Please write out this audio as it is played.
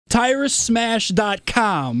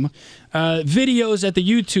TyrusSmash.com, videos at the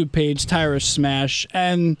YouTube page, Tyrus Smash,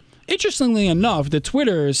 and interestingly enough, the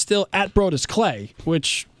Twitter is still at Brodus Clay,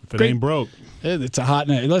 which... If it ain't broke. It's a hot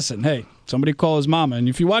name. Listen, hey, somebody call his mama. And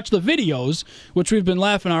if you watch the videos, which we've been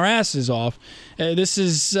laughing our asses off, this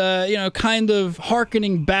is, kind of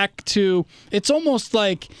hearkening back to... It's almost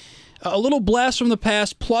like a little blast from the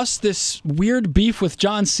past plus this weird beef with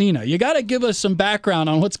John Cena. You got to give us some background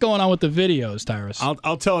on what's going on with the videos, Tyrus.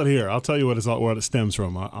 I'll tell it here. I'll tell you where it stems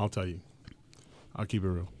from. I'll tell you. I'll keep it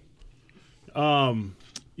real.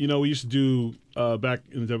 We used to do back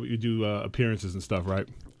in the we do appearances and stuff, right?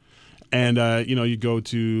 And you go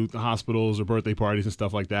to the hospitals or birthday parties and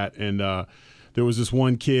stuff like that. And there was this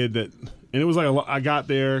one kid that, and it was like I got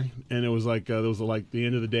there, and it was like there was like the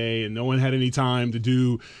end of the day, and no one had any time to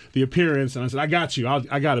do the appearance. And I said, "I got you.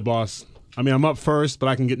 I got it, boss. I mean, I'm up first, but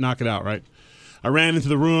I can knock it out, right?" I ran into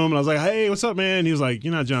the room and I was like, "Hey, what's up, man?" And he was like,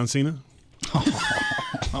 "You're not John Cena."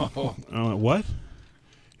 I went, "What?"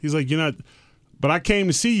 He's like, "You're not." But I came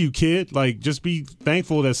to see you, kid. Like, just be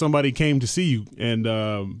thankful that somebody came to see you. And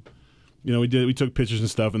we took pictures and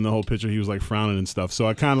stuff, and the whole picture he was like frowning and stuff. So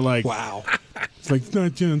I kind of like, wow. It's like, it's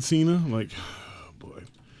not John Cena. I'm like, oh boy.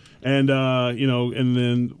 And and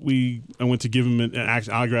then I went to give him an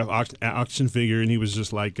autograph auction figure, and he was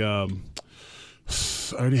just like, I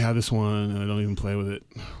already have this one, and I don't even play with it.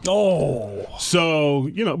 Oh. So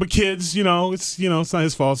but kids, it's it's not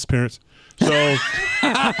his fault. It's his parents. So, you know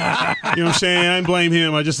what I'm saying? I didn't blame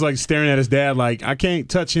him. I just like staring at his dad like, I can't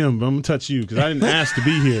touch him, but I'm going to touch you because I didn't ask to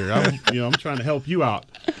be here. I'm trying to help you out.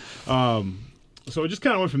 So it just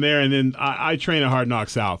kind of went from there. And then I train at Hard Knock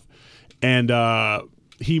South. And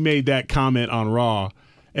he made that comment on Raw.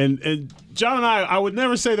 And John and I would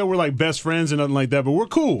never say that we're like best friends or nothing like that, but we're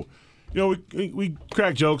cool. We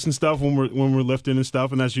crack jokes and stuff when we're lifting and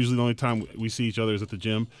stuff, and that's usually the only time we see each other is at the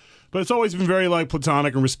gym. But it's always been very like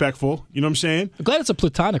platonic and respectful. You know what I'm saying? I'm glad it's a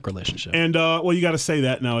platonic relationship. And you got to say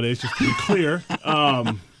that nowadays, just to be clear.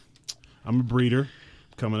 I'm a breeder,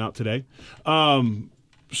 coming out today.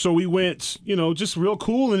 So we went, just real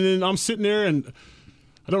cool, and then I'm sitting there, and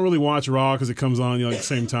I don't really watch Raw because it comes on, at the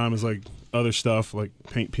same time as like other stuff like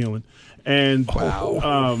paint peeling, and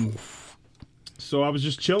wow. So I was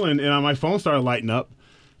just chilling, and my phone started lighting up,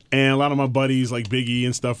 and a lot of my buddies like Big E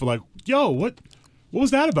and stuff were like, "Yo, what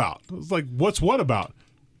was that about?" I was like, "What's what about?"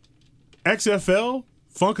 XFL,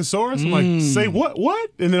 Funkasaurus. I'm like, "Say what?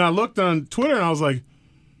 What?" And then I looked on Twitter and I was like,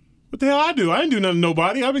 "What the hell I do? I didn't do nothing to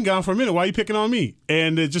nobody. I've been gone for a minute. Why are you picking on me?"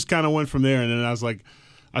 And it just kind of went from there. And then I was like,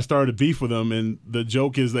 I started a beef with him, and the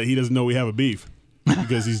joke is that he doesn't know we have a beef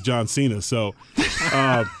because he's John Cena. So,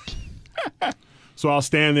 so I'll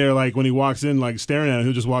stand there like when he walks in, like staring at him.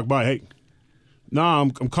 He'll just walk by. "Hey, nah,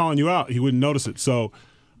 I'm calling you out." He wouldn't notice it. So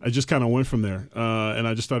I just kind of went from there, and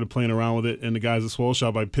I just started playing around with it. And the guys at Swole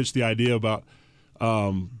Shop, I pitched the idea about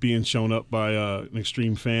being shown up by an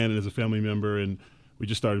extreme fan and as a family member, and we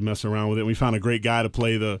just started messing around with it. And we found a great guy to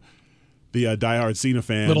play the diehard Cena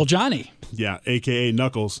fan, Little Johnny. Yeah, a.k.a.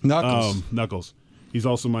 Knuckles. Knuckles. He's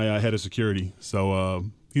also my head of security. So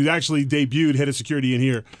he's actually debuted head of security in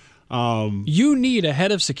here. You need a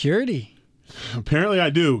head of security. Apparently I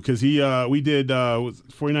do, because we did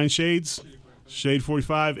 49 Shades. Shade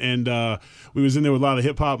 45, and we was in there with a lot of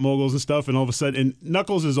hip-hop moguls and stuff, and all of a sudden, and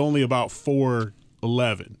Knuckles is only about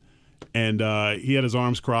 4'11", and he had his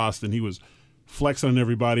arms crossed, and he was flexing on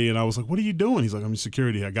everybody, and I was like, "What are you doing?" He's like, "I'm in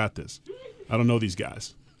security, I got this. I don't know these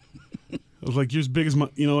guys." I was like, "You're as big as my,"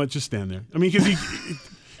 you know what, just stand there. I mean, because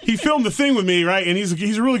he filmed the thing with me, right, and he's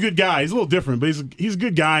a really good guy. He's a little different, but he's a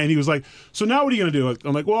good guy, and he was like, "So now what are you going to do?"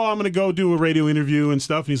 I'm like, "Well, I'm going to go do a radio interview and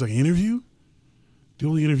stuff," and he's like, "Interview? The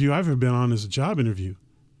only interview I've ever been on is a job interview."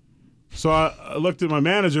 So I looked at my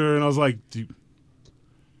manager and I was like,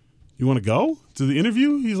 "You want to go to the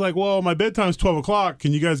interview?" He's like, "Well, my bedtime's 12 o'clock.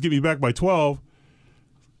 Can you guys get me back by 12?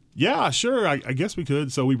 Yeah, sure. I guess we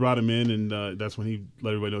could. So we brought him in, and that's when he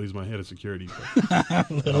let everybody know he's my head of security.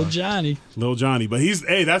 Little Johnny. Little Johnny. But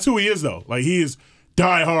that's who he is, though. Like, he is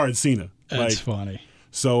diehard Cena. That's funny.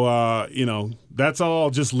 So, that's all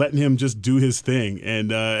just letting him just do his thing.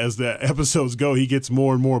 And as the episodes go, he gets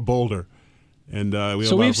more and more bolder. And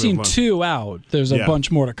we've seen 2 out. There's a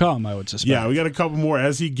bunch more to come, I would suspect. Yeah, we got a couple more.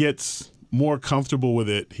 As he gets more comfortable with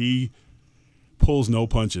it, he pulls no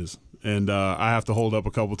punches. And I have to hold up a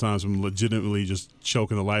couple times from legitimately just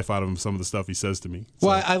choking the life out of him, some of the stuff he says to me. So.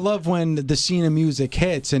 Well, I love when the Cena music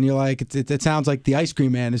hits and you're like, it sounds like the ice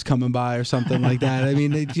cream man is coming by or something like that. I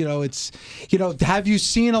mean, have you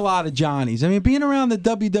seen a lot of Johnnies? I mean, being around the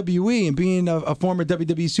WWE and being a former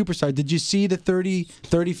WWE superstar, did you see the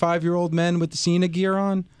 35-year-old men with the Cena gear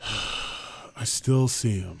on? I still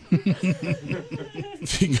see him. We're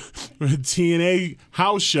at a TNA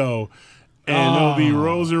house show, and there'll be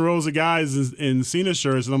rows and rows of guys in Cena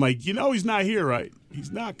shirts, and I'm like, he's not here, right?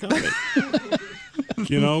 He's not coming.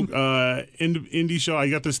 Indie show, I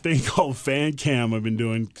got this thing called Fan Cam I've been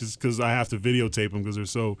doing because I have to videotape them because they're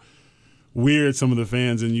so weird, some of the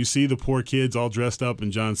fans. And you see the poor kids all dressed up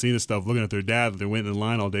in John Cena stuff looking at their dad. They went in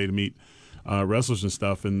line all day to meet wrestlers and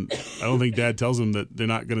stuff. And I don't think Dad tells them that they're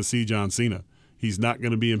not going to see John Cena. He's not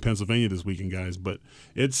going to be in Pennsylvania this weekend, guys. But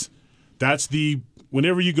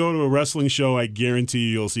whenever you go to a wrestling show, I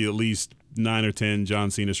guarantee you'll see at least 9 or 10 John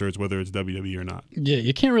Cena shirts, whether it's WWE or not. Yeah,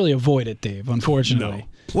 you can't really avoid it, Dave, unfortunately.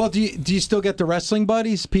 No. Well, do you still get the wrestling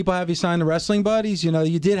buddies? People have you sign the wrestling buddies? You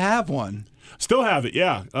did have one. Still have it,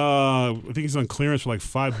 yeah. I think it's on clearance for like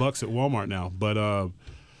 $5 at Walmart now. But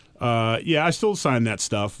yeah, I still sign that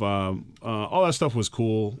stuff. All that stuff was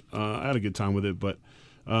cool. I had a good time with it, but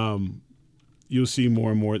you'll see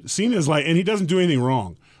more and more. Cena's and he doesn't do anything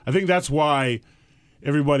wrong. I think that's why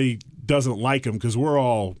everybody doesn't like him, because we're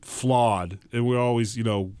all flawed and we're always,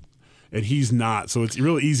 and he's not. So it's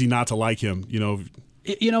really easy not to like him,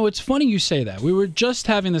 It's funny you say that. We were just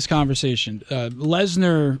having this conversation.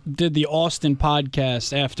 Lesnar did the Austin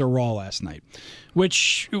podcast after Raw last night,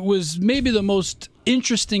 which was maybe the most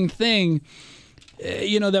interesting thing,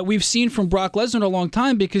 that we've seen from Brock Lesnar in a long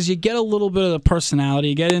time, because you get a little bit of the personality,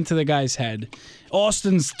 you get into the guy's head.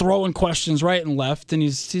 Austin's throwing questions right and left, and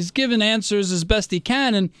he's giving answers as best he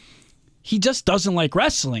can, and he just doesn't like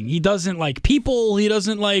wrestling. He doesn't like people. He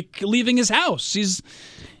doesn't like leaving his house. He's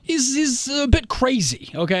a bit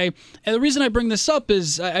crazy, okay? And the reason I bring this up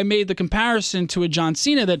is I made the comparison to a John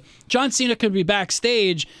Cena, that John Cena could be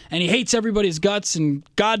backstage and he hates everybody's guts and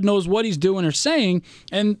God knows what he's doing or saying,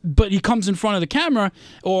 but he comes in front of the camera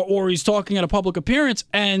or he's talking at a public appearance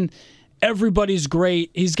and everybody's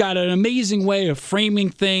great. He's got an amazing way of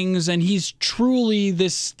framing things, and he's truly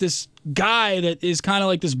this guy that is kind of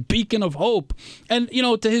like this beacon of hope. And,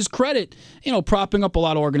 to his credit, propping up a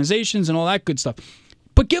lot of organizations and all that good stuff.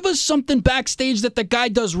 But give us something backstage that the guy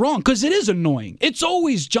does wrong, because it is annoying. It's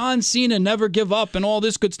always John Cena, never give up, and all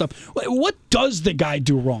this good stuff. What does the guy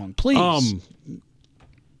do wrong, please?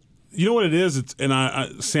 You know what it is?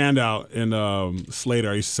 Sandow and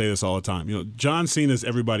Slater, I used to say this all the time. John Cena is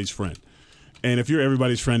everybody's friend. And if you're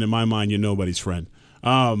everybody's friend, in my mind, you're nobody's friend.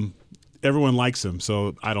 Everyone likes him,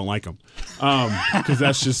 so I don't like him, because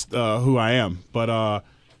that's just who I am. But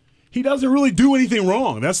he doesn't really do anything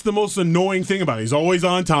wrong. That's the most annoying thing about it. He's always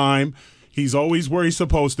on time. He's always where he's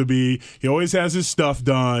supposed to be. He always has his stuff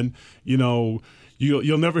done. You'll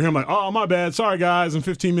never hear him like, oh, my bad. Sorry, guys, I'm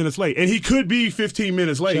 15 minutes late. And he could be 15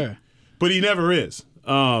 minutes late, sure, but he never is.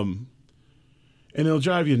 And it'll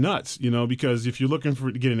drive you nuts, because if you're looking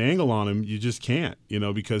to get an angle on him, you just can't,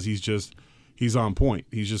 because he's on point.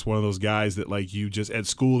 He's just one of those guys that, you just at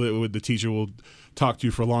school, the teacher will talk to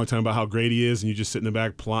you for a long time about how great he is, and you just sit in the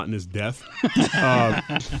back plotting his death.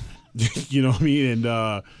 You know what I mean?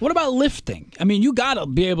 And what about lifting? I mean, you got to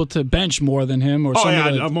be able to bench more than him, or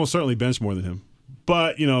something. Yeah, I've most certainly bench more than him.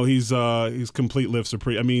 But his complete lifts are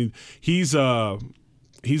pretty. I mean, he's a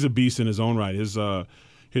beast in his own right.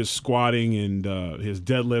 His squatting and his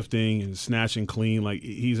deadlifting and snatching clean,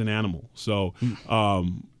 he's an animal. So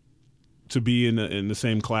to be in the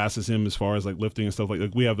same class as him as far as lifting and stuff,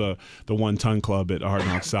 like we have the 1 ton club at Hard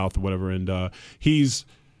Knocks South or whatever, and he's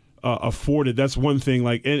afforded. That's one thing.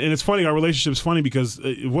 And it's funny. Our relationship's funny because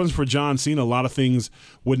it wasn't for John Cena, a lot of things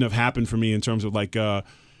wouldn't have happened for me in terms of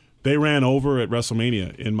they ran over at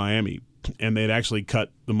WrestleMania in Miami, and they'd actually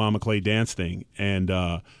cut the Mama Clay dance thing, and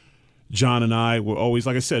John and I were always,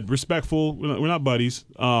 like I said, respectful. We're not buddies,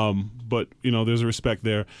 but there's a respect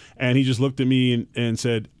there. And he just looked at me and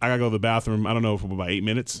said, "I gotta go to the bathroom. I don't know, for about 8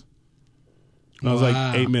 minutes." And I was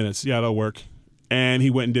like, 8 minutes, yeah, that'll work. And he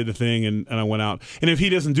went and did the thing, and I went out. And if he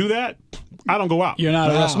doesn't do that, I don't go out. You're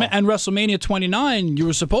not at WrestleMania. And WrestleMania 29, you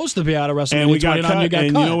were supposed to be out of WrestleMania and we 29. Got cut. You got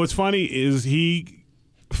and cut. You know what's funny is he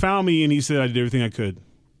found me and he said I did everything I could,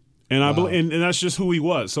 and I and that's just who he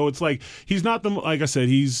was. So it's he's not like I said,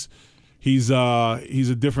 he's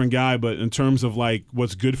a different guy, but in terms of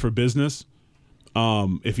what's good for business,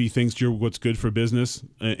 if he thinks you're what's good for business,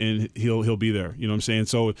 and he'll be there. You know what I'm saying?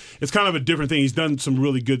 So it's kind of a different thing. He's done some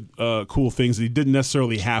really good, cool things that he didn't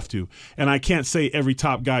necessarily have to. And I can't say every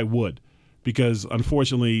top guy would, because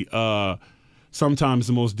unfortunately, sometimes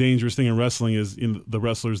the most dangerous thing in wrestling is in the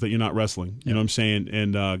wrestlers that you're not wrestling. You know what I'm saying?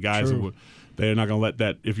 And guys, they're not going to let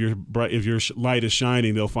that. If your light is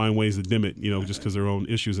shining, they'll find ways to dim it. Just because their own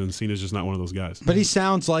issues. And Cena's just not one of those guys. But he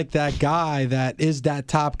sounds like that guy that is that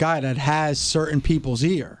top guy that has certain people's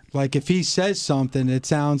ear. Like if he says something, it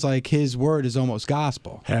sounds like his word is almost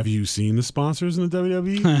gospel. Have you seen the sponsors in the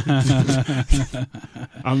WWE?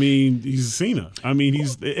 I mean, he's Cena. I mean,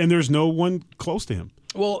 and there's no one close to him.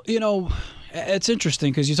 Well, it's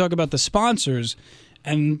interesting because you talk about the sponsors,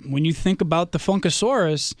 and when you think about the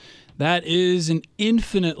Funkasaurus, that is an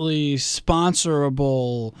infinitely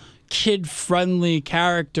sponsorable, kid-friendly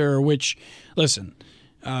character, which, listen,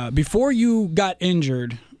 before you got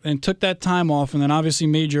injured and took that time off and then obviously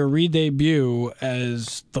made your re-debut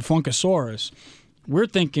as the Funkasaurus, we're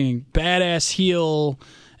thinking badass heel,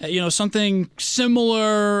 something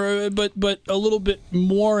similar, but a little bit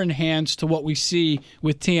more enhanced to what we see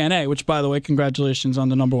with TNA, which, by the way, congratulations on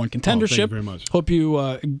the #1 contendership. Thank you very much. Hope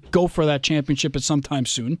you go for that championship at some time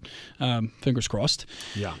soon. Fingers crossed.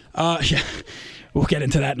 Yeah. Yeah. We'll get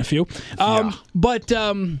into that in a few. But,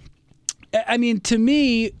 I mean, to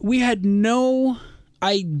me, we had no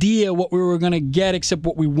idea what we were going to get except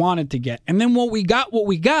what we wanted to get. And then when we got what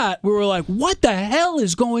we got, we were like, what the hell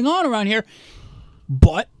is going on around here?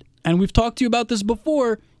 But, and we've talked to you about this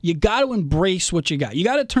before, you got to embrace what you got. You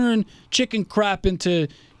got to turn chicken crap into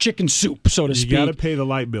chicken soup, so to speak. You got to pay the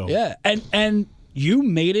light bill. Yeah, and you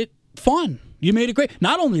made it fun. You made it great.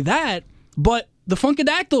 Not only that, but the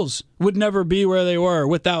Funkadactyls would never be where they were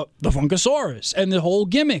without the Funkasaurus and the whole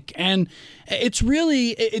gimmick. And it's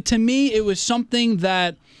really, to me, it was something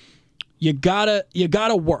that you gotta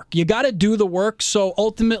work. You gotta do the work. So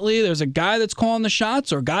ultimately, there's a guy that's calling the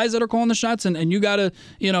shots, or guys that are calling the shots, and you gotta,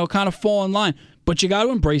 kind of fall in line. But you gotta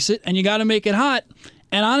embrace it, and you gotta make it hot.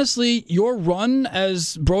 And honestly, your run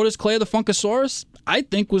as Brodus Clay, the Funkasaurus, I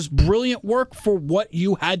think was brilliant work for what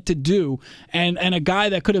you had to do, and a guy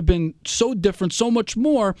that could have been so different, so much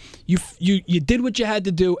more. You did what you had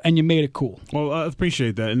to do, and you made it cool. Well, I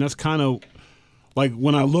appreciate that, and that's kind of like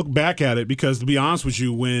when I look back at it, because to be honest with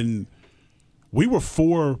you, when we were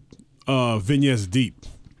 4 vignettes deep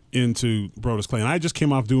into Brodus Clay, and I just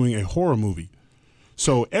came off doing a horror movie.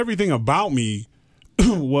 So everything about me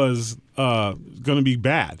was going to be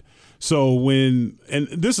bad. So and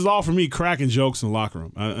this is all for me cracking jokes in the locker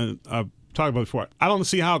room. I've talked about it before. I don't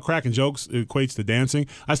see how cracking jokes equates to dancing.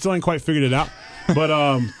 I still ain't quite figured it out. But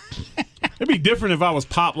it'd be different if I was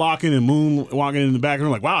pop locking and moonwalking in the back and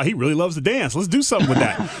like, wow, he really loves to dance. Let's do something with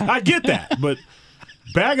that. I get that. But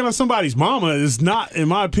bagging on somebody's mama is not, in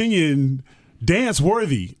my opinion, dance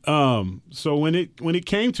worthy. So when it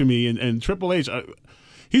came to me and Triple H,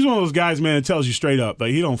 he's one of those guys, man, that tells you straight up.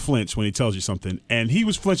 Like, he don't flinch when he tells you something. And he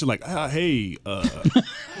was flinching like, hey,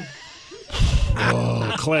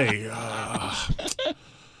 Clay.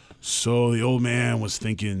 So the old man was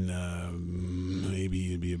thinking maybe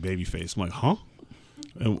it'd be a baby face. I'm like, huh?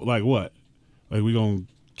 And like what? Like we gonna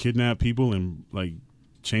kidnap people and like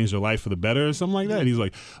change their life for the better or something like that? And he's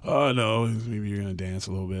like, oh no, maybe you're gonna dance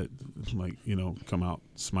a little bit, like come out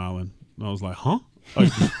smiling. And I was like, huh?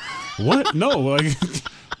 Like what? No, like.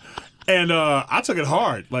 And I took it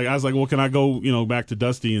hard. Like I was like, well, can I go, back to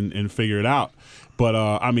Dusty and figure it out? But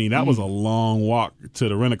I mean, that was a long walk to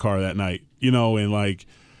the rent-a-car that night, and like,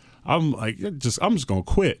 I'm just gonna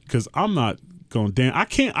quit because I'm not gonna dance.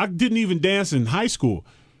 I didn't even dance in high school.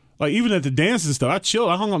 Like even at the dances and stuff, I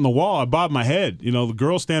chilled. I hung on the wall. I bobbed my head. The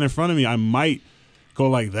girl standing in front of me, I might go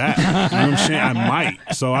like that. You know what I'm saying? I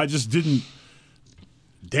might. So I just didn't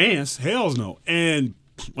dance. Hells no. And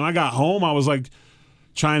when I got home, I was like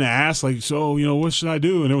trying to ask, like, so, what should I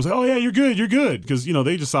do? And it was like, oh yeah, you're good. Because,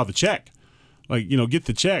 they just saw the check. Like, get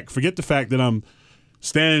the check. Forget the fact that I'm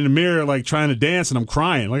standing in the mirror, like, trying to dance and I'm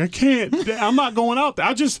crying. Like, I can't. I'm not going out there.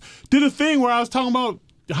 I just did a thing where I was talking about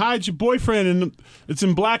hide your boyfriend, and it's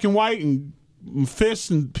in black and white and fists,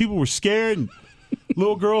 and people were scared, and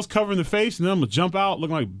little girls covering their face, and then I'm going to jump out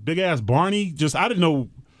looking like big-ass Barney. I didn't know.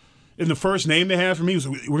 And the first name they had for me was,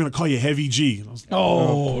 we're going to call you Heavy G. And I was like,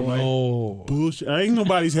 oh no. Bullshit. Ain't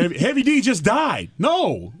nobody's Heavy. Heavy D just died.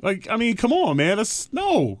 No. Like, I mean, come on, man.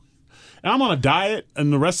 No. And I'm on a diet,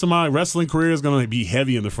 and the rest of my wrestling career is going to be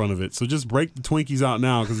heavy in the front of it. So just break the Twinkies out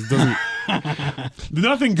now because it doesn't –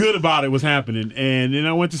 nothing good about it was happening. And then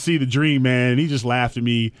I went to see The Dream, man, and he just laughed at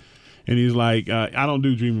me. And he's like, I don't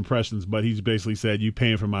do dream impressions, but he's basically said, you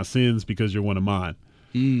paying for my sins because you're one of mine.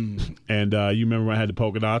 And you remember when I had the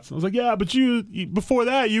polka dots? I was like, yeah, but you before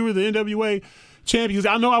that, you were the NWA champion.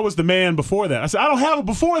 I know I was the man before that. I said, I don't have it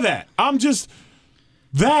before that. I'm just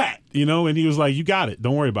that, And he was like, you got it.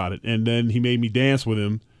 Don't worry about it. And then he made me dance with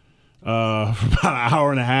him for about an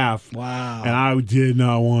hour and a half. Wow. And I did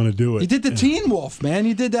not want to do it. You did the Teen Wolf, man.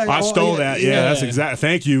 You did that. I stole that. Yeah, that's exact.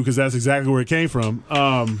 Thank you, because that's exactly where it came from.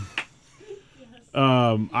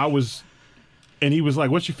 I was, and he was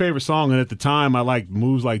like, "What's your favorite song?" And at the time, I liked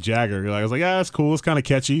Moves Like Jagger. I was like, "Yeah, that's cool. It's kind of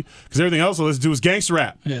catchy." Because everything else I listened to was gangster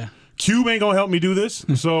rap. Yeah. Cube ain't gonna help me do this,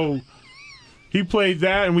 so he played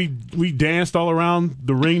that, and we danced all around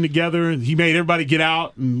the ring together. And he made everybody get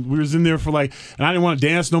out, and we was in there for like, and I didn't want to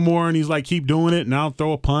dance no more. And he's like, "Keep doing it, and I'll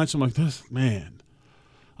throw a punch." I'm like, "This man,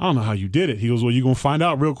 I don't know how you did it." He goes, "Well, you're gonna find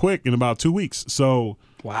out real quick in about 2 weeks." So.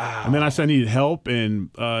 Wow. And then I said I needed help,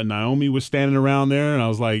 and Naomi was standing around there, and I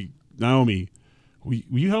was like, "Naomi, will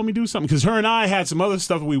you help me do something?" Because her and I had some other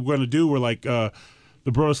stuff we were going to do. Where like the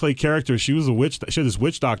Brodus Clay character, she was a witch. She had this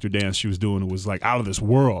witch doctor dance she was doing. It was like out of this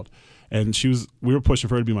world, and we were pushing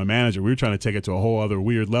for her to be my manager. We were trying to take it to a whole other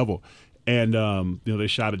weird level, and they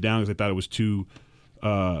shot it down because they thought it was too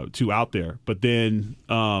out there. But then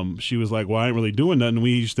she was like, "Well, I ain't really doing nothing."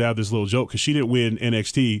 We used to have this little joke because she didn't win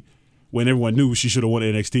NXT. When everyone knew she should have won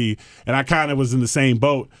NXT. And I kind of was in the same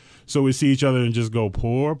boat. So we see each other and just go,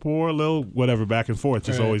 poor little whatever, back and forth.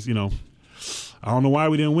 Just always, I don't know why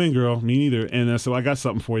we didn't win, girl. Me neither. And so I got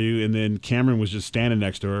something for you. And then Cameron was just standing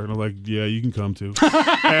next to her. And I'm like, yeah, you can come too.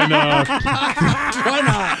 And Why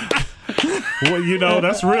not? Well,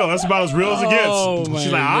 that's real. That's about as real as it gets. Oh,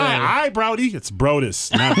 She's like, all right, Brody. It's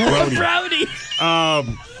Brodus, not Brody. Brody.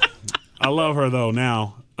 I love her, though,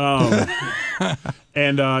 now.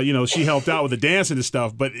 And she helped out with the dancing and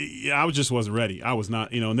stuff, but I just wasn't ready. I was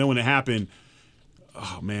not, and then when it happened,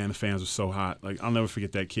 oh man, the fans were so hot. Like, I'll never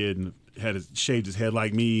forget that kid, and shaved his head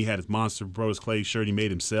like me, had his monster Brodus Clay shirt he made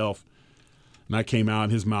himself, and I came out in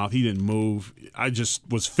his mouth. He didn't move. I just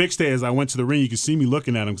was fixated as I went to the ring. You could see me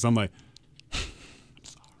looking at him because I'm like,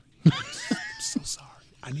 I'm so sorry.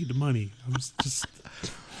 I need the money.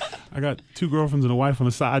 I got 2 girlfriends and a wife on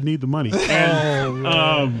the side. I need the money.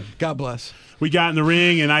 And, God bless. We got in the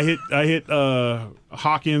ring, and I hit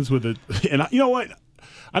Hawkins with and you know what?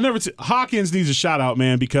 Hawkins needs a shout out,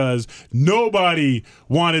 man, because nobody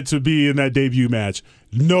wanted to be in that debut match.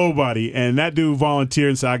 Nobody. And that dude volunteered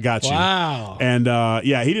and said, "I got you." Wow. And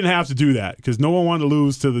he didn't have to do that because no one wanted to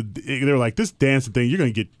lose to they were like, this dancing thing, you're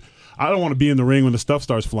going to get, I don't want to be in the ring when the stuff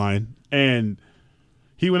starts flying. And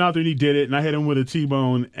he went out there and he did it, and I hit him with a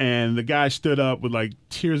T-bone, and the guy stood up with like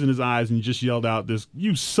tears in his eyes and he just yelled out this,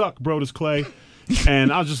 "You suck, Brodus Clay."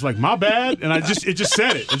 And I was just like, "My bad," and it just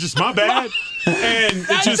said it. It's just my bad, and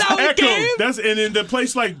it just echoed. And then the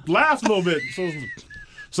place like laughed a little bit.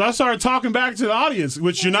 So I started talking back to the audience,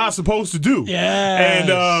 which you're not supposed to do. Yeah.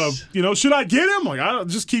 And should I get him? Like, I don't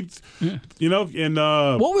just keep, And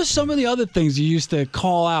what were some of the other things you used to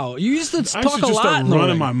call out? You used to talk a lot. I used to just start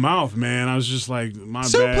running my mouth, man. I was just like, "My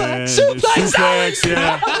bad." Suplex.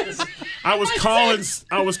 Yeah. I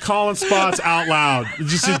was calling spots out loud. It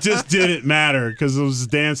just didn't matter because it was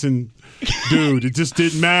dancing. Dude, it just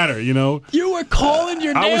didn't matter, You were calling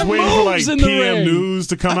your damn I was waiting for like moves in the PM ring. News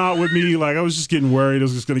to come out with me. Like, I was just getting worried. It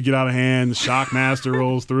was just going to get out of hand. The Shockmaster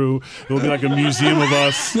rolls through. It'll be like a museum of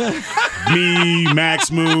us. Me,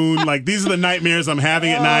 Max Moon. Like, these are the nightmares I'm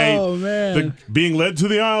having at night. Oh, man. Being led to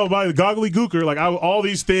the aisle by the goggly gooker. Like, all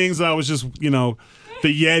these things, I was just, the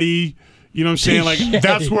Yeti. You know what I'm saying? Like,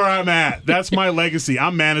 that's where I'm at. That's my legacy.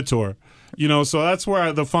 I'm Manitor. So that's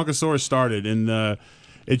where the Funkasaurus started. And,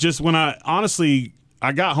 it just, when I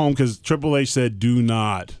got home because Triple H said, "Do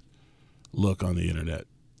not look on the internet.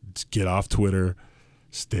 Just get off Twitter.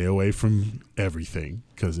 Stay away from everything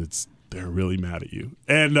because they're really mad at you."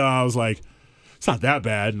 And I was like, "It's not that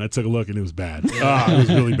bad." And I took a look and it was bad. It was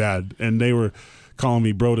really bad. And they were calling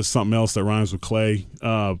me Brodus something else that rhymes with Clay.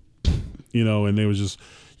 And they was just,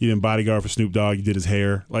 "You didn't bodyguard for Snoop Dogg. You did his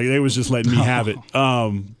hair." Like, they was just letting me have it.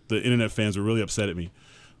 The internet fans were really upset at me.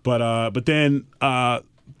 But then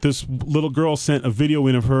this little girl sent a video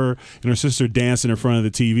in of her and her sister dancing in front of the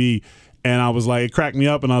TV, and I was like, it cracked me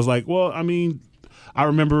up, and I was like, well, I mean, I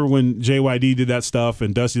remember when JYD did that stuff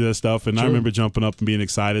and Dusty did that stuff, and I remember jumping up and being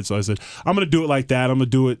excited. So I said, I'm going to do it like that. I'm going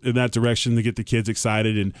to do it in that direction to get the kids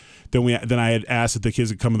excited. And then I had asked that the kids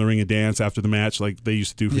would come in the ring and dance after the match like they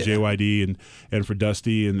used to do for JYD and for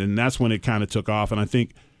Dusty, and then that's when it kind of took off. And I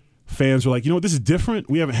think fans were like, this is different.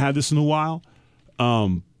 We haven't had this in a while.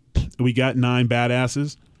 We got 9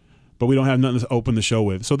 badasses, but we don't have nothing to open the show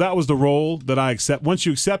with. So that was the role that I accept. Once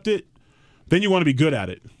you accept it, then you want to be good at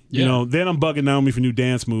it. Then I'm bugging Naomi for new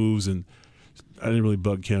dance moves, and I didn't really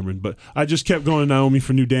bug Cameron, but I just kept going to Naomi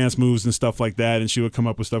for new dance moves and stuff like that, and she would come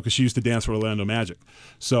up with stuff because she used to dance for Orlando Magic.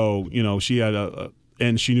 So, she had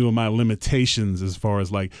and she knew my limitations as far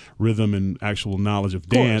as like rhythm and actual knowledge of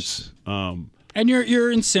dance. And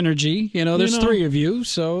you're in synergy. You know, there's three of you,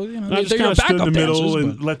 so you know I just kind of stood in the middle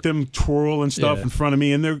and let them twirl and stuff in front of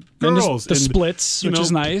me, and they're girls. The splits, which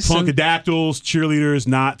is nice. Funkadactyls, cheerleaders,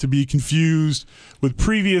 not to be confused with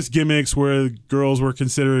previous gimmicks where girls were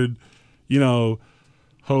considered, you know,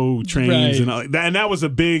 hoe trains and all that. And that was a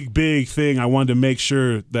big thing. I wanted to make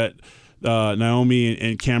sure that Naomi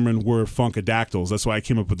and Cameron were Funkadactyls. That's why I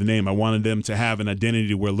came up with the name. I wanted them to have an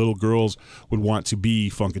identity where little girls would want to be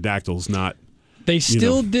Funkadactyls, not. They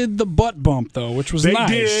still did the butt bump though, which was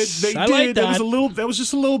nice. They did. Like that. That was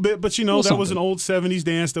just a little bit, but you know, that was an old '70s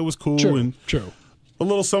dance that was cool. True. A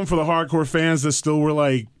little something for the hardcore fans that still were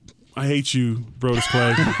like, "I hate you, Brodus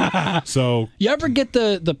Clay." So you ever get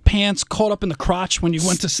the pants caught up in the crotch when you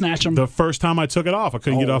went to snatch them? The first time I took it off, I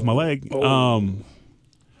couldn't get it off my leg.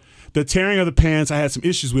 The tearing of the pants, I had some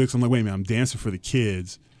issues with. 'Cause I'm like, wait a minute, I'm dancing for the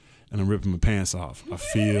kids, and I'm ripping my pants off. I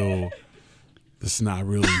feel. This is not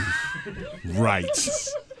really right.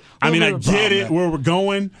 I mean, I get it where we're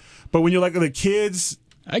going, but when you're like the kids,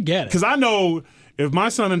 I get it. Because I know if my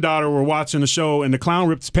son and daughter were watching the show and the clown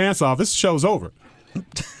ripped his pants off, this show's over.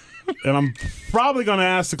 And I'm probably going to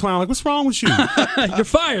ask the clown, like, what's wrong with you? You're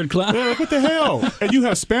fired, clown. Yeah, like, what the hell? And you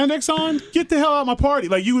have spandex on? Get the hell out of my party.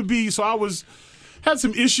 Like, you would be, so I had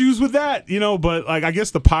some issues with that, you know, but like, I guess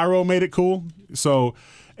the pyro made it cool. So,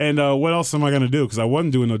 and what else am I going to do? Because I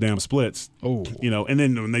wasn't doing no damn splits. Oh. You know, and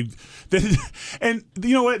then when they and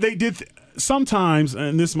you know what? They did sometimes,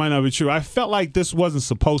 and this might not be true, I felt like this wasn't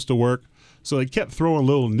supposed to work. So they kept throwing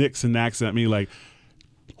little nicks and knacks at me, like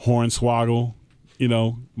Hornswoggle, you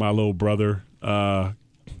know, my little brother,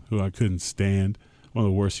 who I couldn't stand. One of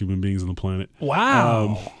the worst human beings on the planet.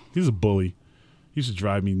 Wow. He's a bully. He used to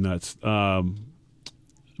drive me nuts.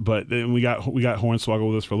 But then we got Hornswoggle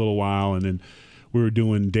with us for a little while, and then we were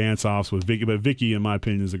doing dance-offs with Vicky. But Vicky, in my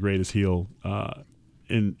opinion, is the greatest heel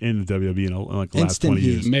in the WWE in like the last 20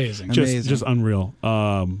 years. Amazing. Just unreal.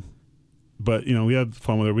 But, you know, we had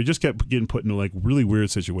fun with her. We just kept getting put into, like, really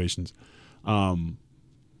weird situations. And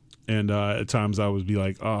at times I would be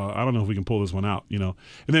like, oh, I don't know if we can pull this one out, you know.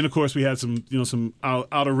 And then, of course, we had some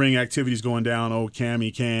out-of-ring activities going down. Oh,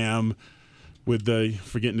 Cammy Cam with the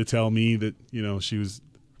forgetting to tell me that, you know,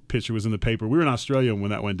 picture was in the paper. We were in Australia when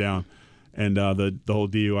that went down. And the whole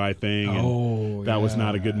DUI thing. That was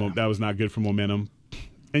not a good that was not good for momentum.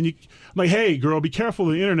 And I'm like, hey, girl, be careful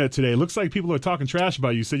of the internet today. It looks like people are talking trash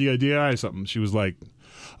about you. You said you got DUI or something. She was like,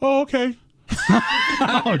 oh, okay.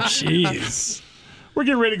 Oh, jeez. We're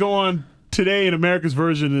getting ready to go on Today in America's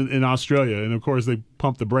version in Australia. And, of course, they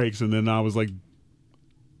pumped the brakes. And then I was like,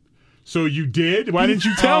 so you did? Why didn't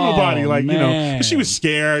you tell nobody? Like, man. You know, but she was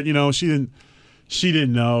scared. You know, she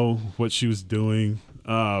didn't know what she was doing,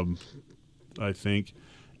 I think.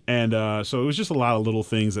 And so it was just a lot of little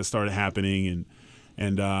things that started happening.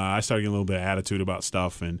 And I started getting a little bit of attitude about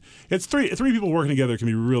stuff. And it's three people working together can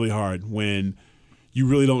be really hard when you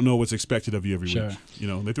really don't know what's expected of you every week. You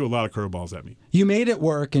know, they threw a lot of curveballs at me. You made it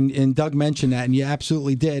work, and Doug mentioned that, and you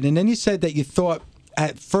absolutely did. And then you said that you thought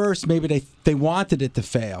at first maybe they wanted it to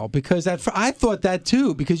fail, because I thought that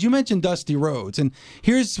too, because you mentioned Dusty Rhodes, and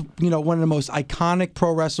here's, you know, one of the most iconic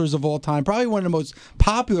pro wrestlers of all time, probably one of the most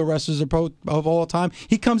popular wrestlers of all time.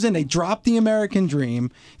 He comes in, they drop the American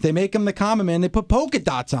Dream, they make him the Common Man, they put polka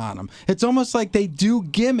dots on him. It's almost like they do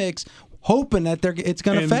gimmicks hoping that it's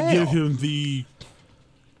going to fail. And give him the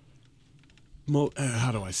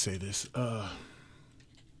how do I say this?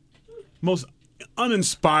 Most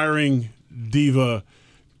uninspiring diva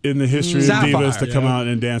in the history of divas to come out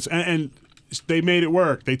and dance. And they made it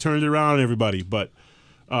work. They turned it around on everybody. But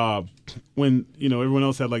when, you know, everyone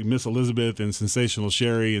else had like Miss Elizabeth and Sensational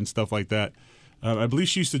Sherry and stuff like that, I believe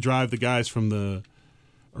she used to drive the guys from the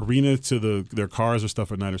arena to their cars or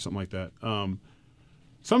stuff at night or something like that.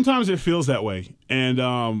 Sometimes it feels that way. And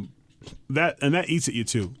that eats at you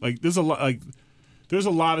too. Like there's a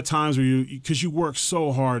lot of times where because you work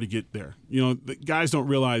so hard to get there. You know, the guys don't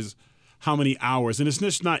realize how many hours, and it's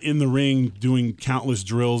just not in the ring doing countless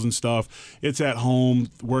drills and stuff. It's at home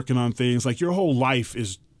working on things. Like your whole life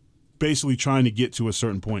is basically trying to get to a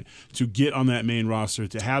certain point, to get on that main roster,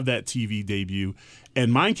 to have that TV debut.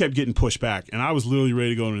 And mine kept getting pushed back, and I was literally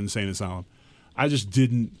ready to go to an insane asylum. I just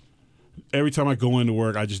didn't. Every time I go into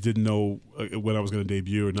work, I just didn't know when I was going to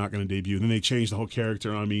debut or not going to debut. And then they changed the whole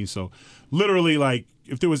character on me. So literally, like,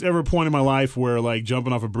 if there was ever a point in my life where, like,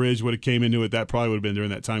 jumping off a bridge would have came into it, that probably would have been during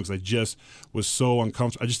that time, because I just was so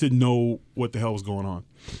uncomfortable. I just didn't know what the hell was going on.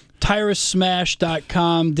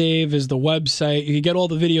 TyrusSmash.com, Dave, is the website. You can get all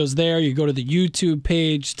the videos there. You go to the YouTube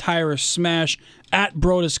page, Tyrus Smash, at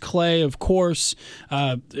Brodus Clay, of course,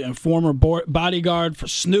 former bodyguard for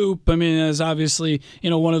Snoop. I mean, as obviously,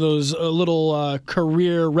 one of those little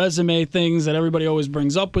career resume things that everybody always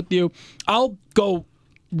brings up with you. I'll go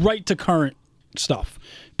right to current stuff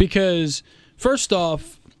because, first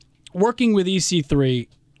off, working with EC3,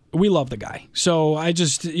 we love the guy. So I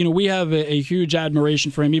just, we have a huge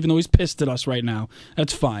admiration for him, even though he's pissed at us right now.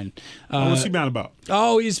 That's fine. What's he mad about?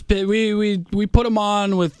 Oh, we put him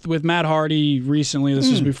on with Matt Hardy recently.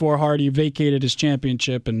 This was before Hardy vacated his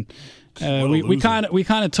championship, and we kind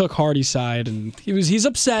of took Hardy's side, and he's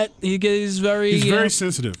upset. He's very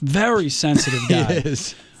sensitive. Very sensitive guy. He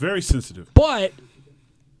is. Very sensitive. But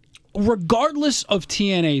regardless of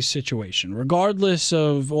TNA's situation, regardless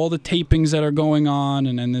of all the tapings that are going on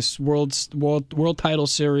and this world title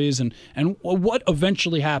series and what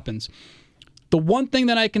eventually happens, the one thing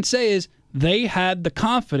that I can say is they had the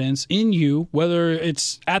confidence in you, whether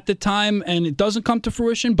it's at the time and it doesn't come to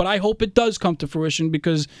fruition, but I hope it does come to fruition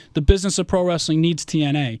because the business of pro wrestling needs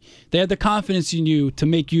TNA. They had the confidence in you to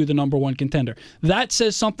make you the #1 contender. That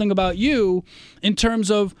says something about you in terms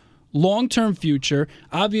of long-term future.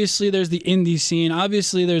 Obviously, there's the indie scene.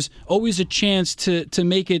 Obviously, there's always a chance to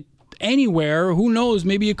make it anywhere. Who knows?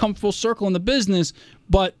 Maybe you come full circle in the business,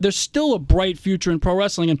 but there's still a bright future in pro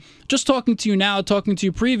wrestling. And just talking to you now, talking to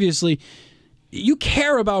you previously, you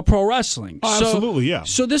care about pro wrestling. Oh, absolutely, yeah.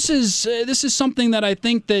 So this is something that I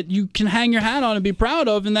think that you can hang your hat on and be proud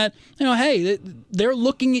of, and that, hey, they're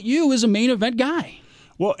looking at you as a main event guy.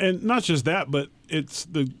 Well, and not just that, but it's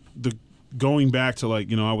the going back to,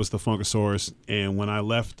 I was the Funkasaurus, and when I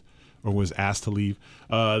left or was asked to leave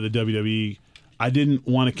the WWE, I didn't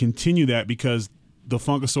want to continue that because the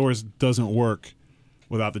Funkasaurus doesn't work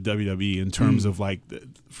without the WWE in terms of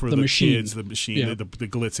for the machine. Kids, the machine, the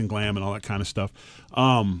glitz and glam and all that kind of stuff.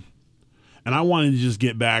 And I wanted to just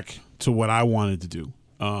get back to what I wanted to do,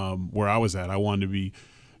 where I was at. I wanted to be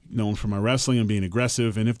known for my wrestling and being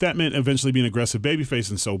aggressive, and if that meant eventually being aggressive babyface,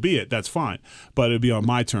 and so be it, that's fine, but it'd be on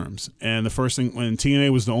my terms. And the first thing, when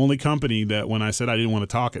TNA was the only company that when I said I didn't want to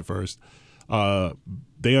talk at first,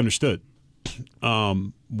 they understood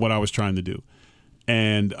what I was trying to do,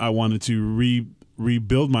 and I wanted to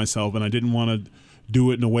rebuild myself, and I didn't want to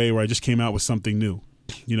do it in a way where I just came out with something new,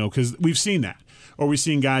 because we've seen that. Or we've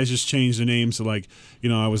seen guys just change their names to I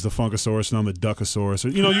was the Funkasaurus and I'm the Duckasaurus. Or,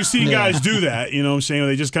 you see guys do that, what I'm saying?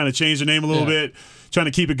 They just kind of change their name a little bit, trying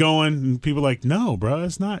to keep it going. And people are like, no, bro,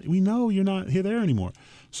 it's not. We know you're not there anymore.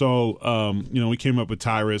 So, we came up with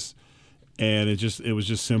Tyrus, and it was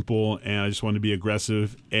just simple, and I just wanted to be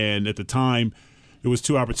aggressive. And at the time, it was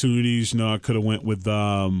 2 opportunities. I could have went with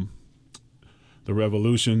the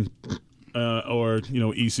Revolution. Or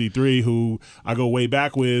EC3, who I go way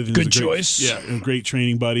back with. Good choice. Yeah, a great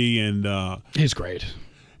training buddy, and he's great.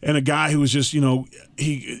 And a guy who was just they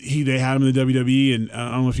had him in the WWE, and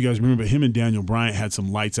I don't know if you guys remember, but him and Daniel Bryant had some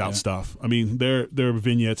lights out stuff. I mean, their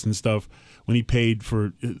vignettes and stuff when he paid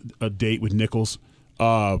for a date with Nichols.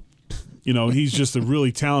 He's just a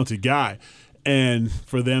really talented guy, and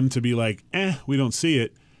for them to be like, we don't see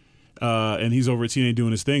it. And he's over at TNA doing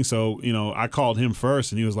his thing. So, I called him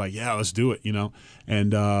first, and he was like, yeah, let's do it,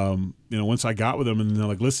 And, once I got with him, and they're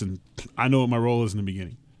like, listen, I know what my role is in the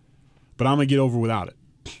beginning, but I'm going to get over without it.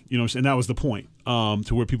 And that was the point,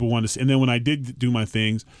 to where people wanted to see. And then when I did do my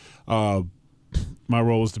things, my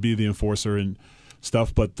role was to be the enforcer and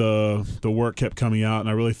stuff, but the work kept coming out, and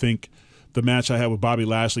I really think the match I had with Bobby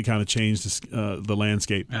Lashley kind of changed the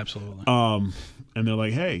landscape. Absolutely. And they're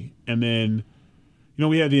like, hey, and then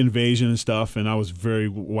we had the invasion and stuff, and I was very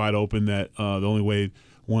wide open that the only way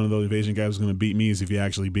one of those invasion guys was going to beat me is if he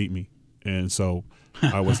actually beat me. And so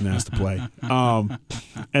I wasn't asked to play.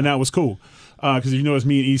 And that was cool because as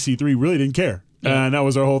me and EC3 really didn't care. Yeah. And that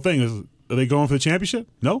was our whole thing. Are they going for the championship?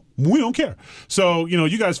 No, we don't care. So,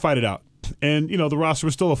 you guys fight it out. And, the roster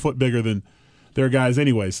was still a foot bigger than their guys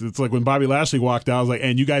anyways. It's like when Bobby Lashley walked out, I was like,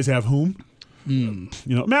 and you guys have whom?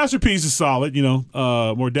 Masterpiece is solid.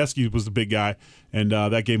 Mordeski was the big guy, and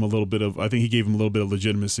that gave him a little bit of. I think he gave him a little bit of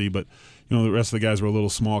legitimacy, but the rest of the guys were a little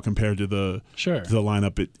small compared to the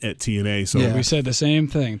lineup at TNA. So we said the same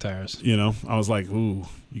thing, Tyrus. I was like, ooh,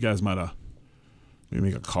 you guys might have maybe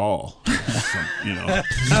make a call.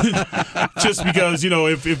 Just because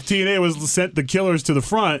if TNA was sent the killers to the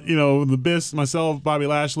front, the Abyss, myself, Bobby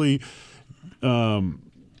Lashley, Bam,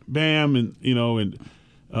 and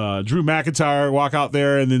Drew McIntyre walk out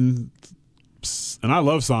there, and I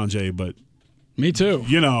love Sanjay, but me too.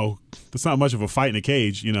 That's not much of a fight in a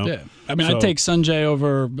cage, Yeah, I mean, I'd take Sanjay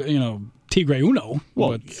over, Tigre Uno.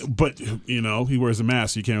 Well, but you know, he wears a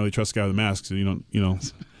mask. So you can't really trust a guy with a mask. So you know.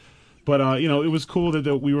 But you know, it was cool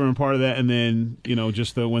that we were in part of that. And then you know,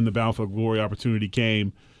 just when the Bound for Glory opportunity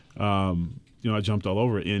came, you know, I jumped all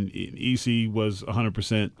over it. And EC was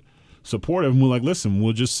 100% supportive. And we're like, listen,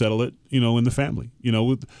 we'll just settle it, you know, in the family. You know,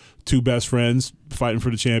 with two best friends fighting for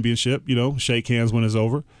the championship. You know, shake hands when it's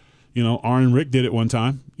over. You know, Arn and Rick did it one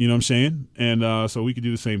time. You know what I'm saying? And so we could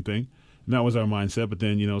do the same thing. And that was our mindset. But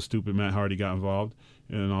then, you know, stupid Matt Hardy got involved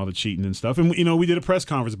and all the cheating and stuff. And, you know, we did a press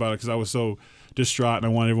conference about it because I was so distraught and I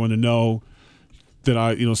wanted everyone to know that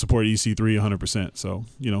I, you know, support EC3 100%. So,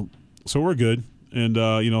 you know, so we're good. And,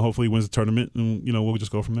 you know, hopefully he wins the tournament and, you know, we'll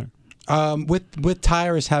just go from there. With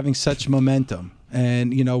Tyrus having such momentum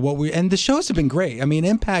and, you know, and the shows have been great. I mean,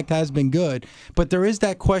 Impact has been good, but there is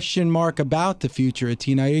that question mark about the future of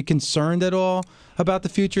TNA. Are you concerned at all about the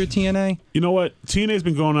future of TNA? You know what? TNA's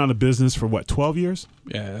been going out of business for what, 12 years?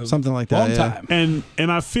 Yeah, something like that. Long time.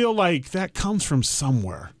 And I feel like that comes from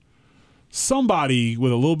somewhere. Somebody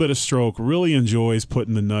with a little bit of stroke really enjoys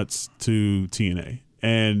putting the nuts to TNA.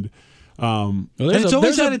 And it's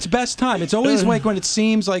always at its best time. It's always like when it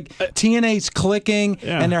seems like TNA's clicking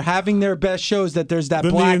and they're having their best shows that there's that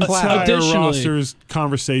black cloud. The entire roster's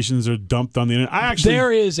conversations are dumped on the internet.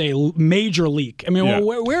 There is a major leak. I mean,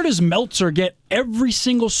 where does Meltzer get every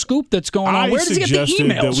single scoop that's going on? Where does he get the emails from?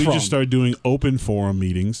 That we just start doing open forum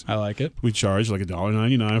meetings. I like it. We charge like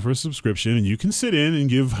 $1.99 for a subscription, and you can sit in and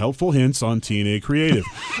give helpful hints on TNA Creative.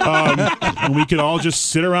 And we could all just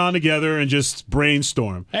sit around together and just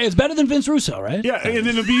brainstorm. Hey, it's better than Vince Russo, right? Yeah, and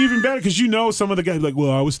then it'd be even better because you know some of the guys like,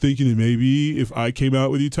 well, I was thinking that maybe if I came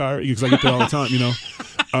out with you, Tyrus, because I get that all the time, you know,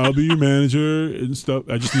 I'll be your manager and stuff.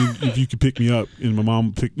 I just need if you could pick me up, and my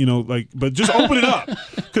mom pick, you know, like, but just open it up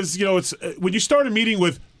because you know it's when you start a meeting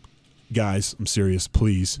with guys. I'm serious,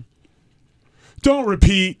 please don't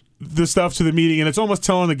repeat the stuff to the meeting, and it's almost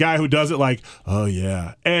telling the guy who does it like, oh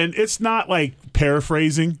yeah, and it's not like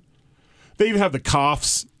paraphrasing. They even have the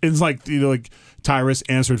coughs. It's like, you know, like Tyrus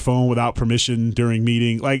answered phone without permission during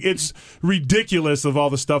meeting. Like it's ridiculous of all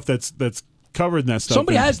the stuff that's covered in that stuff.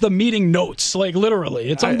 Somebody has the meeting notes, like literally.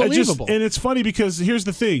 It's unbelievable. And it's funny because here's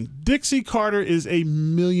the thing: Dixie Carter is a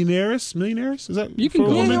millionaireess. Millionaireess? Is that you can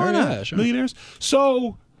go there? Yeah, sure. Millionaires.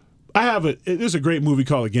 So I have there's a great movie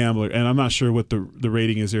called The Gambler, and I'm not sure what the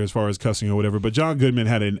rating is there as far as cussing or whatever. But John Goodman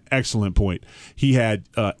had an excellent point. He had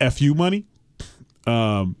FU money,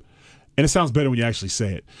 and it sounds better when you actually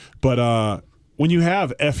say it. But when you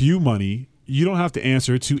have FU money, you don't have to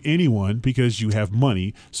answer to anyone because you have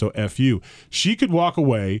money, so F you. She could walk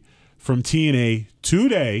away from TNA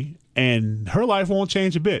today, and her life won't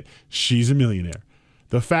change a bit. She's a millionaire.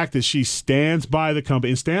 The fact that she stands by the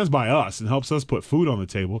company and stands by us and helps us put food on the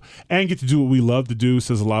table and get to do what we love to do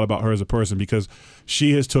says a lot about her as a person because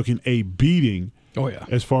she has taken a beating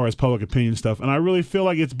as far as public opinion stuff, and I really feel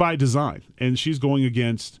like it's by design, and she's going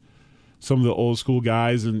against some of the old school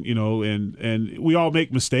guys, and you know, and we all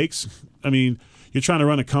make mistakes. I mean, you're trying to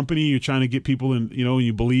run a company, you're trying to get people in, you know, and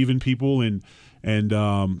you believe in people, and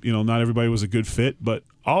you know, not everybody was a good fit. But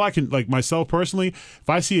all I can, like myself personally, if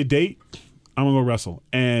I see a date, I'm gonna go wrestle.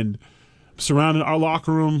 And surrounding our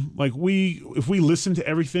locker room, like if we listen to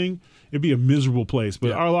everything, it'd be a miserable place.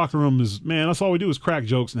 But our locker room is, man, that's all we do is crack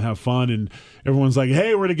jokes and have fun, and everyone's like,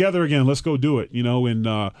 hey, we're together again, let's go do it, you know. And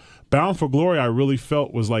Bound for Glory, I really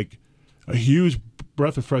felt was like a huge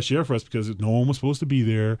breath of fresh air for us because no one was supposed to be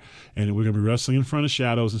there, and we're going to be wrestling in front of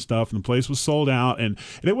shadows and stuff, and the place was sold out, and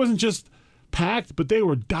it wasn't just packed, but they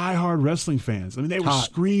were diehard wrestling fans. I mean, they were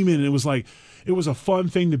screaming, and it was like, it was a fun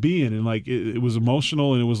thing to be in, and like it was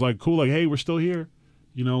emotional, and it was like cool, like, hey, we're still here,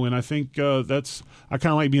 you know. And I think I kind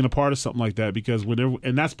of like being a part of something like that because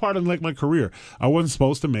and that's part of like my career. I wasn't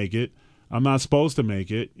supposed to make it. I'm not supposed to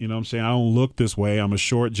make it. You know what I'm saying? I don't look this way. I'm a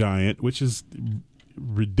short giant, which is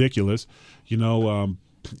ridiculous, you know.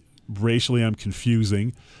 Racially I'm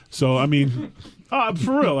confusing, so I mean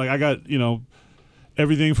for real, like I got, you know,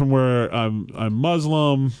 everything from where I'm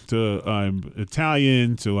Muslim to I'm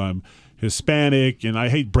Italian to I'm Hispanic, and I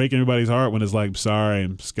hate breaking everybody's heart when it's like, sorry,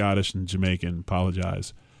 I'm Scottish and Jamaican,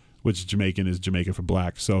 apologize, which Jamaican is Jamaican for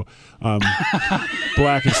black, so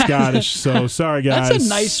black and Scottish, so sorry guys. That's a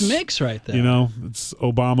nice mix right there, you know. It's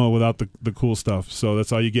Obama without the cool stuff, so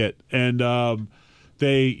that's all you get. And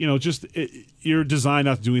they, you know, just you're designed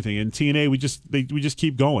not to do anything. And TNA, we just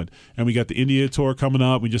keep going. And we got the India tour coming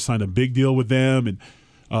up. We just signed a big deal with them.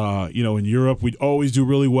 And you know, in Europe, we'd always do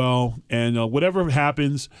really well. And whatever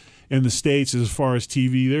happens in the States as far as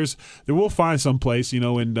TV, we'll find some place, you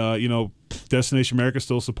know. And you know, Destination America's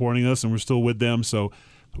still supporting us, and we're still with them. So,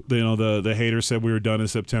 you know, the haters said we were done in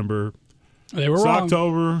September. They were it's wrong.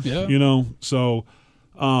 October, Yeah. you know, so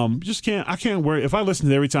just can't. I can't worry. If I listened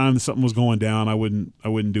to every time that something was going down, I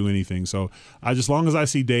wouldn't do anything. So as long as I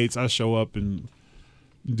see dates, I show up and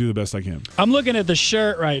do the best I can. I'm looking at the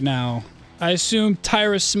shirt right now. I assume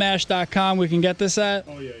TyrusSmash.com we can get this at?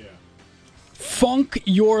 Oh, yeah.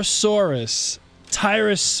 Funkasaurus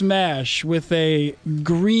Tyrus Smash with a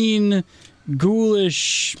green,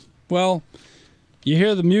 ghoulish, well, you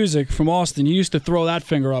hear the music from Austin. You used to throw that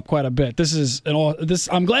finger up quite a bit.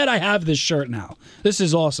 I'm glad I have this shirt now. This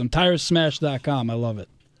is awesome. TyrusSmash.com. I love it.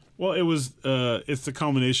 Well, it's the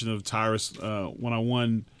culmination of Tyrus. When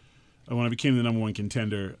I became the #1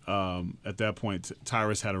 contender, at that point,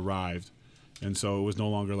 Tyrus had arrived. And so it was no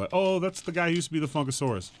longer like, oh, that's the guy who used to be the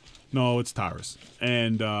Funkasaurus. No, it's Tyrus.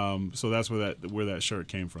 And so that's where that shirt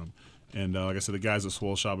came from. And like I said, the guys at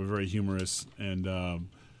Swole Shop are very humorous, and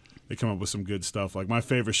they come up with some good stuff. Like my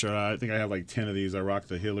favorite shirt, I think I have like 10 of these. I rock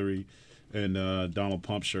the Hillary and Donald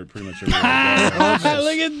Pump shirt pretty much every day.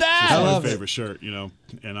 Look at that. It's my favorite shirt, you know.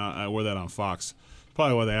 And I wore that on Fox.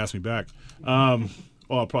 Probably why they asked me back.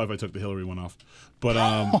 Well, probably if I took the Hillary one off. But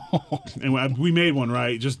and we made one,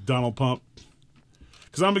 right? Just Donald Pump.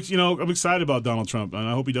 Because I'm excited about Donald Trump, and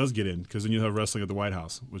I hope he does get in. Because then you have wrestling at the White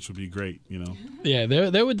House, which would be great, you know. Yeah,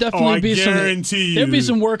 there would definitely be there'd be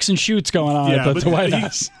some works and shoots going on at the White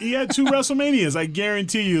House. He had 2 WrestleManias. I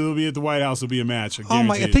guarantee you, it'll be at the White House. It'll be a match. Oh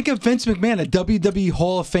my! Think of Vince McMahon, a WWE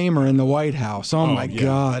Hall of Famer in the White House. Oh my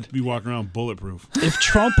God! Be walking around bulletproof. If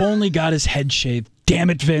Trump only got his head shaved.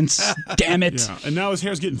 Damn it, Vince. Damn it. Yeah, and now his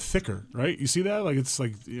hair's getting thicker, right? You see that? Like it's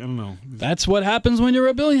like I don't know. That's what happens when you're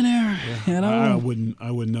a billionaire. Yeah. You know? I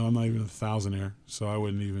wouldn't know. I'm not even a thousandaire, so I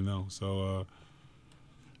wouldn't even know. So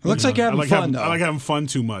it looks like you're having fun, though. I like having fun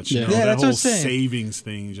too much. Yeah, you know? Yeah, that that's whole what I'm saying. savings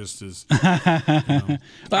thing just is. At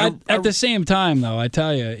the same time, though, I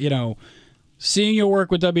tell you, seeing your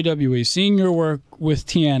work with WWE, seeing your work with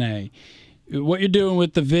TNA, what you're doing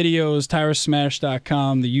with the videos,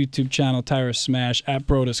 TyrusSmash.com, the YouTube channel, Tyrus Smash, at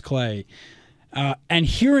Brodus Clay, and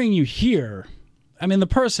hearing you here, I mean, the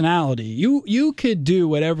personality, you could do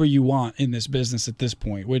whatever you want in this business at this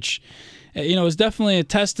point, which, is definitely a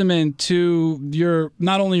testament to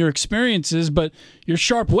not only your experiences, but your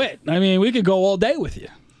sharp wit. I mean, we could go all day with you.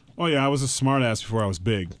 Oh, yeah, I was a smartass before I was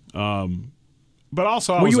big. But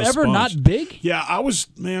also, I Were was you a ever sponge. not big? Yeah, I was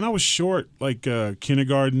short, like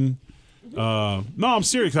kindergarten. No, I'm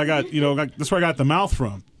serious. I got, that's where I got the mouth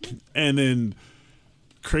from. And then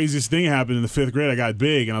craziest thing happened in the 5th grade. I got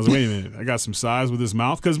big, and I was like, wait a minute, I got some size with this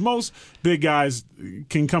mouth? Because most big guys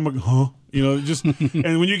can come, just,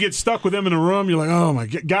 and when you get stuck with them in a room, you're like, oh my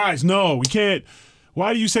God, guys, no, we can't.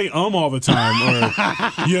 Why do you say all the time?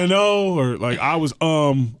 Or, or like I was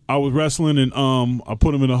wrestling and I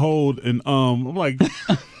put him in a hold and I'm like,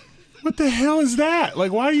 what the hell is that?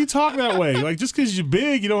 Like, why do you talk that way? Like, just because you're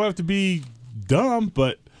big, you don't have to be dumb,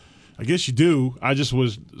 but I guess you do. I just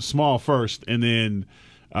was small first, and then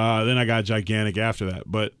I got gigantic after that.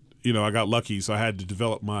 But, I got lucky, so I had to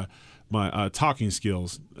develop my talking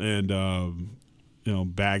skills and,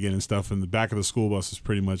 bagging and stuff. And the back of the school bus is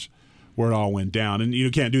pretty much where it all went down. And you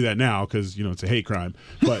can't do that now because, it's a hate crime.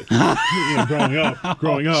 But,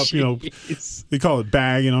 growing up, they call it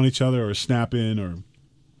bagging on each other or snapping or –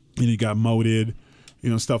 you got moted,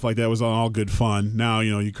 stuff like that was all good fun. Now,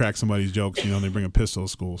 you crack somebody's jokes, they bring a pistol to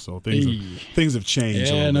school. So things have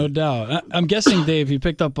changed. Yeah, no doubt. I'm guessing, Dave, you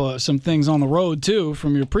picked up some things on the road, too,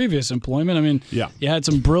 from your previous employment. I mean, yeah. You had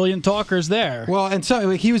some brilliant talkers there. Well, and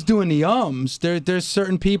so he was doing the ums. There's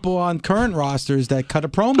certain people on current rosters that cut a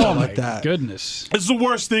promo like that. Goodness. It's the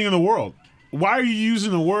worst thing in the world. Why are you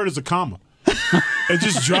using a word as a comma? It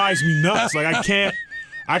just drives me nuts. Like,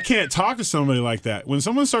 I can't talk to somebody like that. When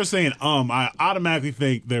someone starts saying I automatically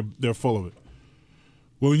think they're full of it.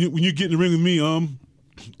 Well, when you get in the ring with me,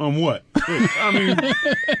 what? I mean,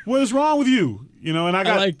 what is wrong with you? And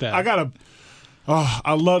I like that.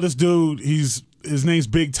 I love this dude. His name's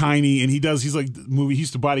Big Tiny, and he's like the movie. He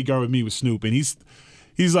used to bodyguard with me with Snoop, and he's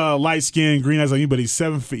light skinned, green eyes like me, but he's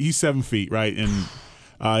 7 feet. He's 7 feet, right? And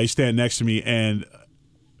he's standing next to me, and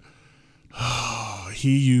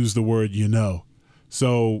he used the word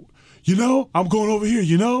So, I'm going over here,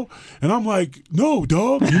 And I'm like, no,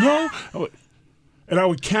 dog, And I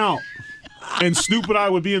would count. And Snoop and I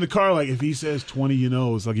would be in the car like, if he says 20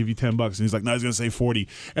 I'll give you $10. And he's like, no, he's going to say 40.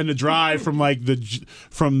 And the drive from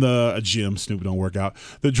the gym, Snoop don't work out.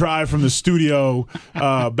 The drive from the studio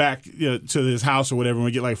back to his house or whatever, and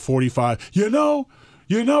we get like 45. We know.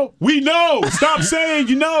 Stop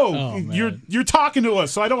saying Oh, you're talking to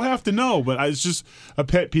us, so I don't have to know. But it's just a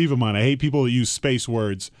pet peeve of mine. I hate people that use space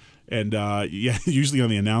words And yeah, usually on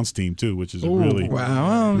the announce team too, which is really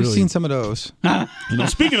wow. We've seen some of those.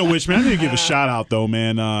 Speaking of which, man, I need to give a shout out though,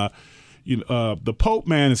 man. The Pope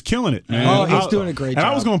man is killing it, man. Oh, he's doing a great job. And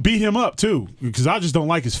I was gonna beat him up too because I just don't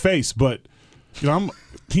like his face, but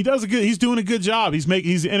he's doing a good job.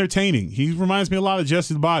 He's entertaining. He reminds me a lot of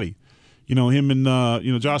Jesse the Body. Him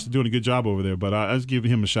and Josh are doing a good job over there. But I just give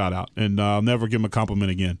him a shout out, and I'll never give him a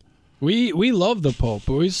compliment again. We love the Pope.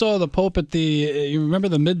 We saw the Pope at you remember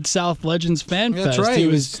the Mid-South Legends Fan Fest? That's right. He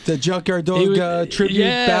was the Junkyard Dog tribute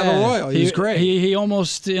battle royal. He was great. He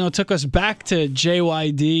almost took us back to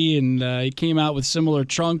JYD, and he came out with similar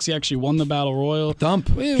trunks. He actually won the battle royal.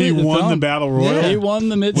 He won the battle royal. Yeah. He won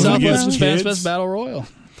the Mid-South Legends Fan Fest battle royal.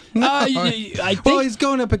 Well, he's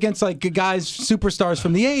going up against like guys, superstars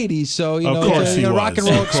from the '80s. So of course he was. Rock and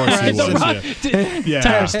Roll Express.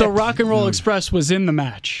 Tyrus, the Rock and Roll Express was in the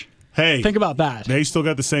match. Hey, think about that. They still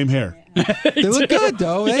got the same hair. They look good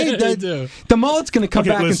though. They do. The mullet's going to come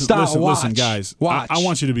back in style. Listen, guys. I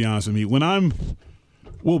want you to be honest with me. When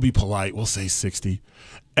we'll be polite. We'll say 60,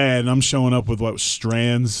 and I'm showing up with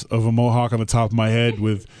strands of a mohawk on the top of my head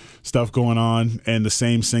with stuff going on, and the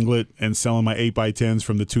same singlet, and selling my 8x10s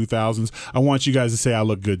from the 2000s. I want you guys to say I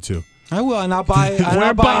look good too. I will, and I'll buy.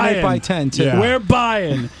 We're buying an 8x10 too. Yeah. We're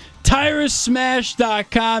buying.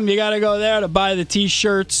 TyrusSmash.com. You got to go there to buy the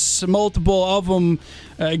T-shirts, multiple of them.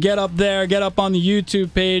 Get up there, get up on the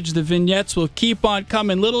YouTube page. The vignettes will keep on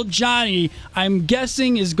coming. Little Johnny, I'm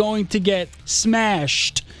guessing, is going to get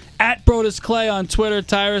smashed. At Brodus Clay on Twitter.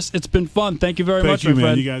 Tyrus, it's been fun. Thank you very much, my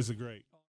friend. You guys are great.